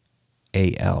 hey,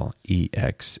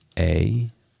 Alexa.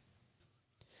 I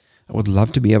would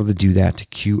love to be able to do that to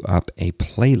queue up a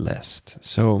playlist.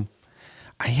 So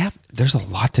there's a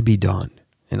lot to be done.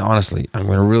 And honestly, I'm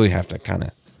going to really have to kind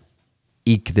of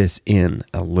eke this in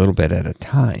a little bit at a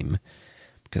time,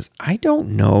 because I don't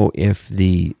know if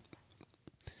the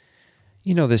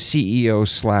CEO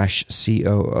 /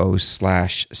 COO /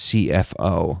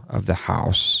 CFO of the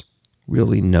house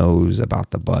really knows about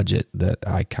the budget that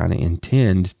I kind of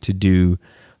intend to do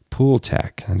pool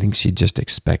tech. I think she just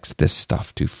expects this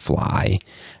stuff to fly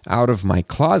out of my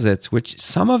closets, which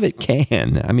some of it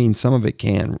can. I mean, some of it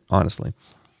can, honestly,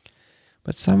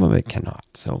 but some of it cannot.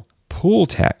 So pool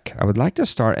tech, I would like to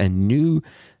start a new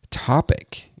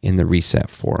topic in the Reset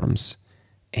forums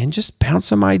and just bounce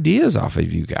some ideas off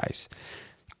of you guys.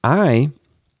 I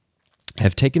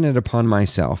have taken it upon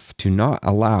myself to not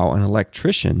allow an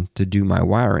electrician to do my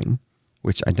wiring,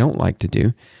 which I don't like to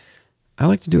do. I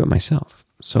like to do it myself.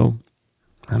 So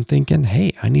I'm thinking,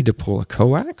 hey, I need to pull a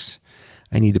coax.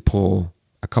 I need to pull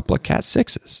a couple of Cat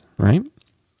 6s, right?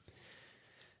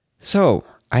 So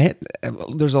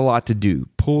there's a lot to do.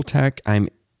 Pool tech, I'm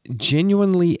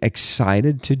genuinely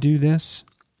excited to do this,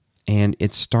 and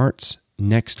it starts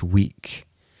next week.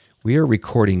 We are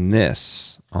recording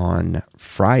this on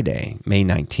Friday, May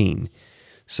 19.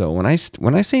 So when I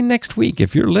say next week,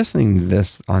 if you're listening to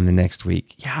this on the next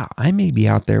week, yeah, I may be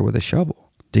out there with a shovel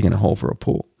digging a hole for a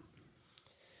pool.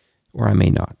 Or I may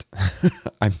not.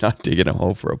 I'm not digging a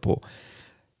hole for a pool.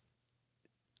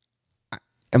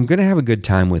 I'm going to have a good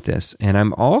time with this. And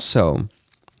I'm also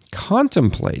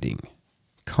contemplating.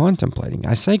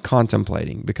 I say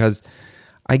contemplating because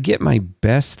I get my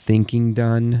best thinking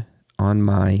done on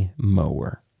my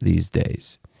mower these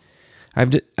days.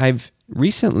 I've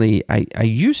recently, I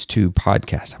used to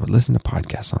podcast. I would listen to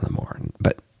podcasts on the mower.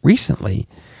 But recently,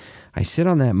 I sit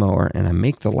on that mower and I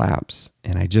make the laps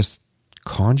and I just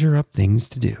conjure up things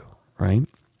to do, right?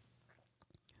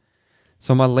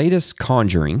 So my latest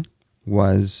conjuring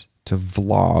was to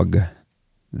vlog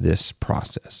this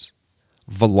process.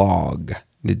 Vlog.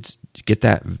 Did you get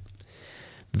that?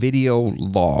 Video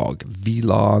log,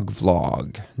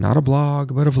 vlog. Not a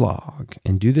blog, but a vlog.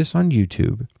 And do this on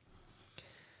YouTube.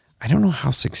 I don't know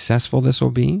how successful this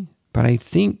will be, but I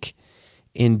think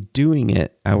in doing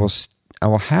it, I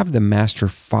will have the master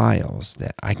files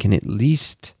that I can at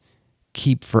least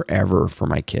keep forever for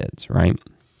my kids, right?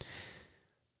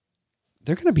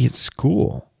 They're going to be at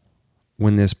school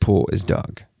when this pool is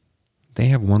dug. They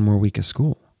have one more week of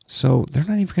school. So they're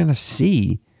not even going to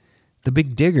see the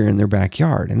big digger in their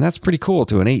backyard. And that's pretty cool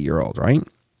to an 8-year-old, right?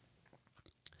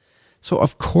 So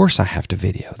of course I have to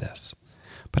video this.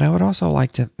 But I would also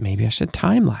like to, maybe I should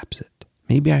time lapse it.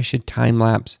 Maybe I should time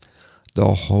lapse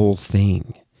the whole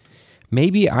thing.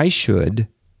 maybe I should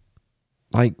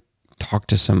like talk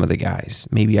to some of the guys.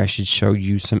 Maybe I should show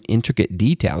you some intricate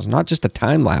details, not just a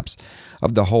time lapse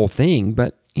of the whole thing,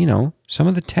 but some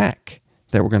of the tech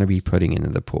that we're going to be putting into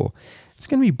the pool. It's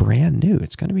going to be brand new.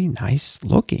 It's going to be nice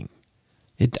looking.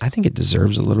 I think it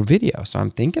deserves a little video. So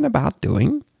I'm thinking about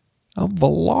doing a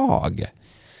vlog.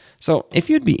 So if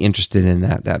you'd be interested in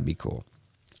that, that'd be cool.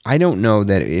 I don't know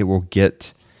that it will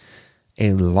get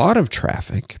a lot of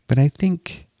traffic, but I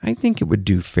think it would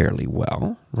do fairly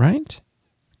well, right?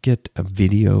 Get a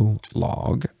video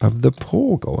log of the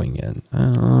pool going in.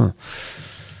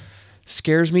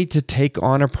 Scares me to take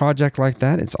on a project like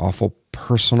that. It's awful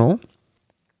personal,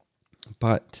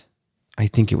 but I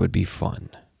think it would be fun.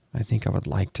 I think I would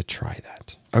like to try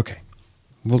that. Okay,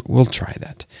 we'll try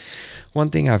that. One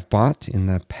thing I've bought in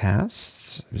the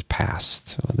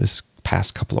this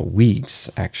past couple of weeks,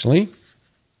 actually,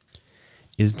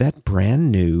 is that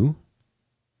brand new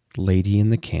Lady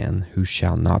in the Can Who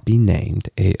Shall Not Be Named,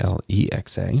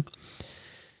 Alexa,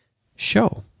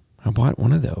 show. I bought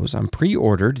one of those. I'm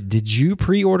pre-ordered. Did you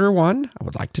pre-order one? I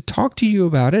would like to talk to you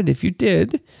about it. If you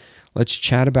did, let's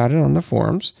chat about it on the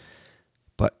forums.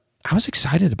 But I was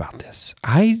excited about this.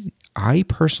 I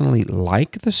personally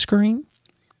like the screen.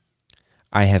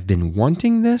 I have been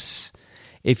wanting this.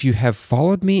 If you have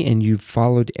followed me and you've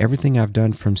followed everything I've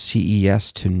done from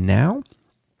CES to now,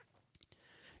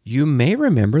 you may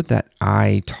remember that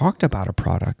I talked about a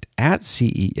product at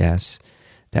CES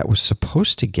that was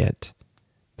supposed to get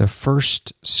the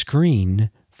first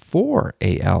screen for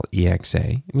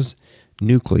Alexa. It was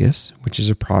Nucleus, which is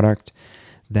a product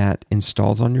that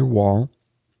installs on your wall.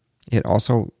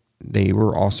 They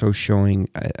were also showing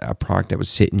a product that would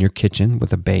sit in your kitchen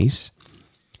with a base.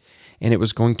 And it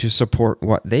was going to support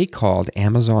what they called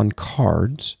Amazon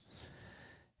cards.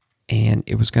 And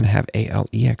it was going to have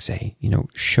Alexa,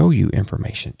 show you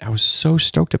information. I was so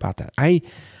stoked about that.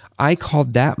 I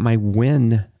called that my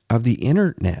win of the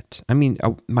internet.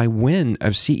 My win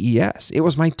of CES. It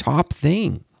was my top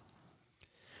thing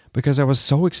because I was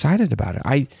so excited about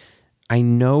it. I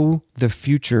know the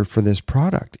future for this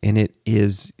product, and it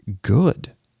is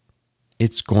good.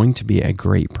 It's going to be a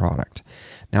great product.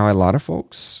 Now, a lot of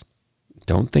folks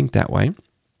don't think that way.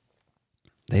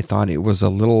 They thought it was a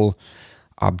little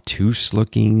obtuse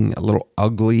looking, a little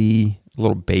ugly, a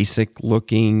little basic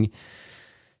looking.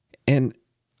 And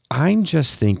I'm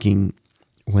just thinking,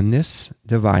 when this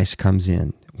device comes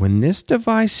in, when this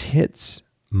device hits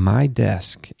my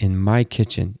desk in my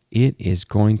kitchen, it is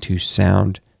going to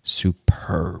sound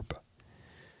superb.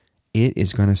 It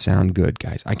is going to sound good,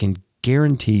 guys. I can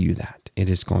guarantee you that. It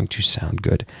is going to sound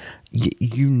good.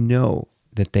 You know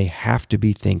that they have to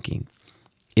be thinking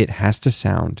it has to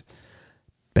sound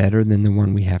better than the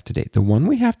one we have today. The one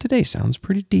we have today sounds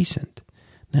pretty decent.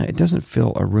 Now, it doesn't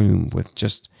fill a room with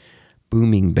just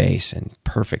booming bass and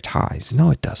perfect highs.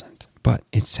 No, it doesn't. But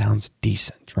it sounds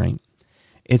decent, right?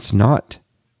 It's not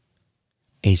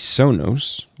a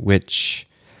Sonos, which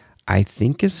I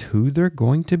think is who they're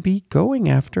going to be going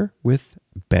after with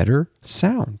better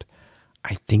sound.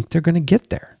 I think they're going to get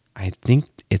there. I think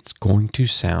it's going to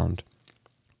sound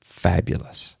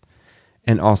fabulous.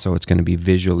 And also, it's going to be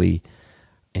visually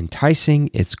enticing.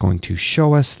 It's going to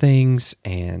show us things,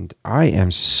 and I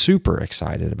am super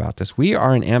excited about this. We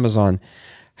are an Amazon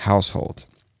household,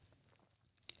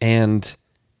 and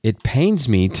it pains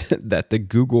me that the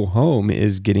Google Home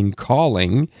is getting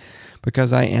calling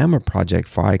because I am a Project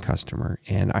Fi customer,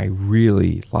 and I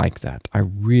really like that. I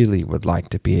really would like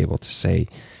to be able to say,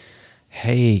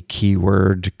 hey,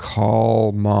 keyword,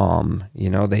 call mom.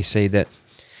 They say that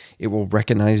it will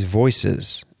recognize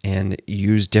voices and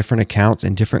use different accounts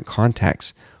and different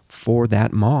contacts for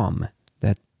that mom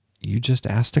that you just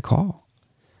asked to call.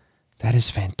 That is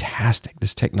fantastic.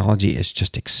 This technology is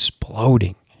just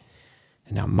exploding.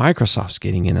 And now Microsoft's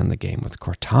getting in on the game with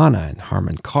Cortana and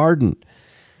Harman Kardon.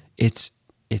 It's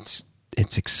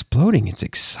exploding. It's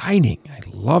exciting. I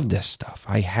love this stuff.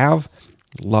 I have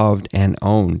loved and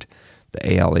owned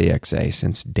the Alexa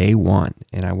since day one,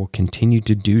 and I will continue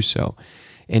to do so.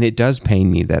 And it does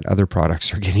pain me that other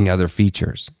products are getting other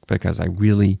features because I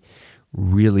really,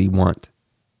 really want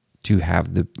to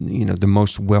have the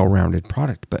most well-rounded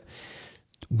product. But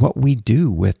what we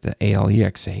do with the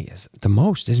Alexa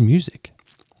is music.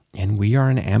 And we are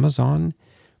an Amazon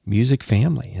music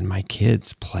family, and my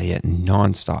kids play it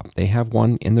nonstop. They have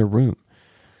one in their room.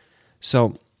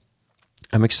 So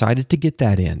I'm excited to get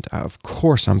that in. Of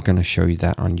course, I'm going to show you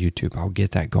that on YouTube. I'll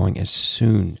get that going as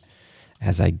soon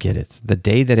as I get it. The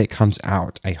day that it comes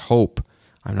out, I hope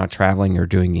I'm not traveling or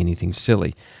doing anything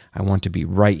silly. I want to be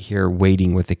right here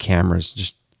waiting with the cameras,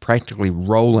 just practically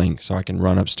rolling so I can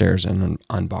run upstairs and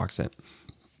unbox it.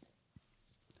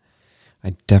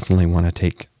 I definitely want to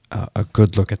take a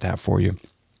good look at that for you.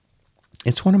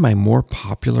 It's one of my more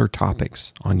popular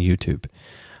topics on YouTube.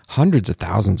 Hundreds of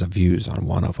thousands of views on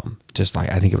one of them. Just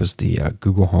like, I think it was the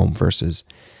Google Home versus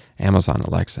Amazon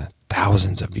Alexa.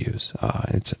 Thousands of views.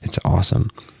 It's awesome.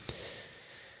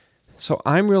 So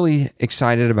I'm really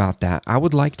excited about that. I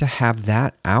would like to have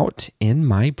that out in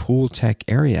my pool tech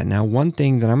area. Now, one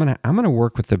thing that I'm gonna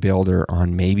work with the builder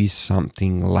on, maybe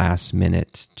something last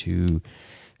minute to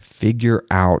figure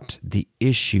out the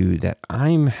issue that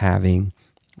I'm having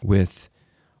with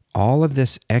all of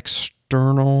this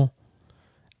external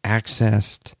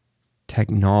accessed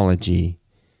technology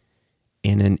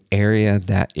in an area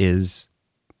that is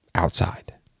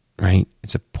outside, right?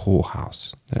 It's a pool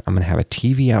house. I'm going to have a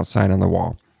TV outside on the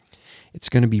wall. It's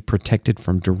going to be protected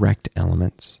from direct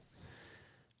elements.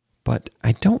 But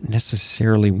I don't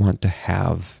necessarily want to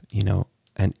have,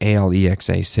 an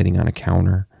ALEXA sitting on a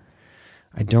counter.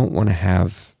 I don't want to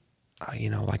have,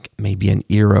 like maybe an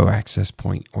Eero access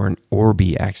point or an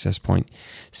Orbi access point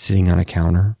sitting on a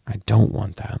counter. I don't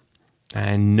want that.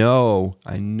 I know.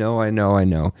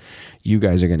 You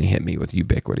guys are going to hit me with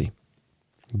Ubiquiti.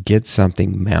 Get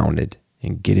something mounted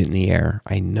and get it in the air.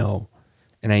 I know.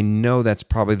 And I know that's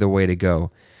probably the way to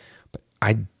go. But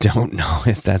I don't know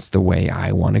if that's the way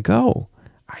I want to go.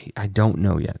 I don't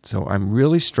know yet. So I'm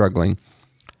really struggling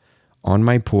on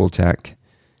my pool tech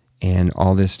and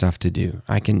all this stuff to do.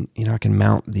 I can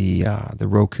mount the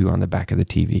Roku on the back of the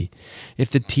TV.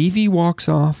 If the TV walks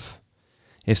off,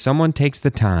 if someone takes the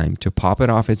time to pop it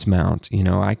off its mount,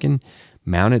 I can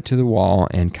mount it to the wall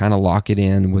and kind of lock it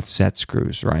in with set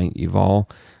screws, right?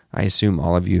 I assume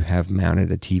all of you have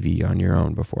mounted a TV on your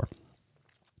own before.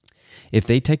 If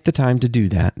they take the time to do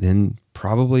that, then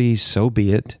probably so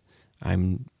be it.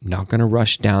 I'm not going to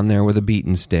rush down there with a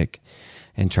beating stick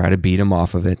and try to beat them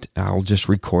off of it. I'll just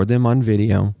record them on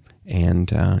video and,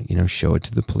 show it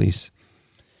to the police.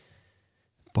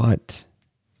 But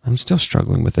I'm still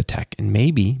struggling with the tech, and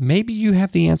maybe you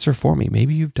have the answer for me.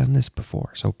 Maybe you've done this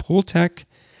before. So pool tech,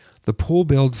 the pool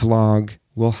build vlog,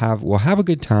 we'll have a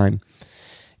good time.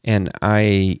 And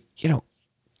I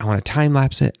want to time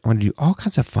lapse it. I want to do all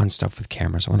kinds of fun stuff with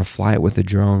cameras. I want to fly it with a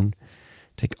drone,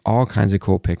 take all kinds of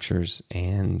cool pictures,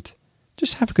 and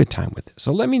just have a good time with it.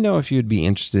 So let me know if you'd be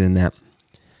interested in that.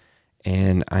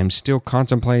 And I'm still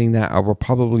contemplating that. I will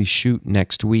probably shoot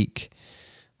next week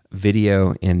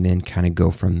video and then kind of go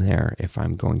from there if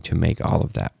I'm going to make all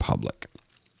of that public.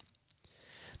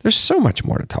 There's so much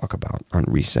more to talk about on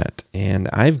Reset. And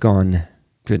I've gone,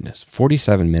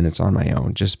 47 minutes on my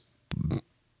own, just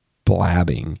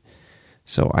blabbing.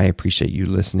 So I appreciate you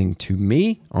listening to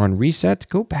me on Reset.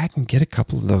 Go back and get a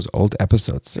couple of those old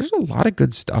episodes. There's a lot of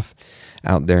good stuff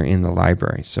out there in the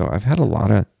library. So I've had a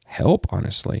lot of help,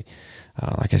 honestly.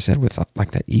 Like I said, with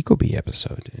like that Ecobee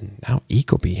episode. And now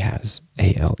Ecobee has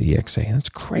ALEXA. That's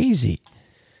crazy.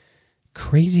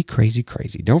 Crazy.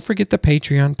 Don't forget the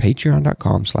Patreon,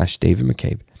 patreon.com/David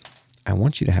McCabe. I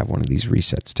want you to have one of these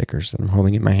Reset stickers that I'm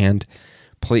holding in my hand.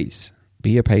 Please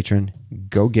be a patron.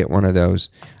 Go get one of those.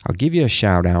 I'll give you a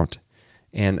shout out.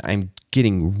 And I'm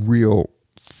getting real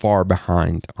far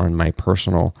behind on my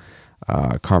personal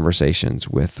conversations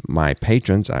with my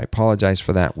patrons. I apologize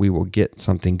for that. We will get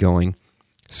something going.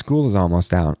 School is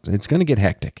almost out. It's going to get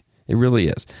hectic. It really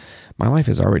is. My life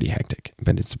is already hectic,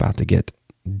 but it's about to get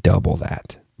double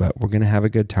that. But we're going to have a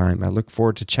good time. I look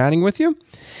forward to chatting with you,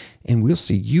 and we'll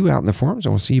see you out in the forums,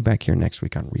 and we'll see you back here next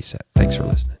week on Reset. Thanks for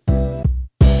listening.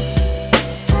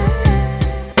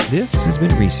 This has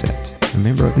been Reset, a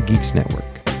member of the Geeks Network.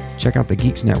 Check out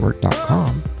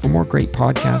thegeeksnetwork.com for more great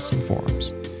podcasts and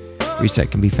forums.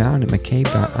 Reset can be found at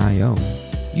McCabe.io,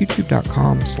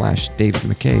 YouTube.com/David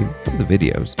McCabe for the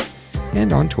videos,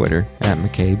 and on Twitter at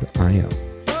McCabe.io.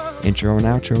 Intro and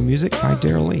outro music by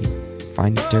Daryl Lee.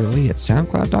 Find Daryl Lee at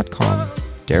SoundCloud.com,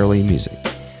 Daryl Lee Music.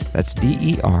 That's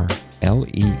DERLEE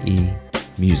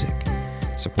Music.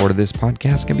 Support of this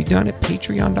podcast can be done at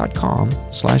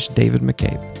Patreon.com/David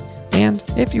McCabe. And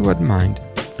if you wouldn't mind,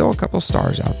 throw a couple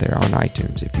stars out there on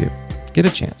iTunes if you get a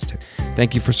chance to.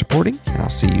 Thank you for supporting, and I'll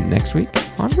see you next week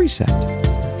on Reset.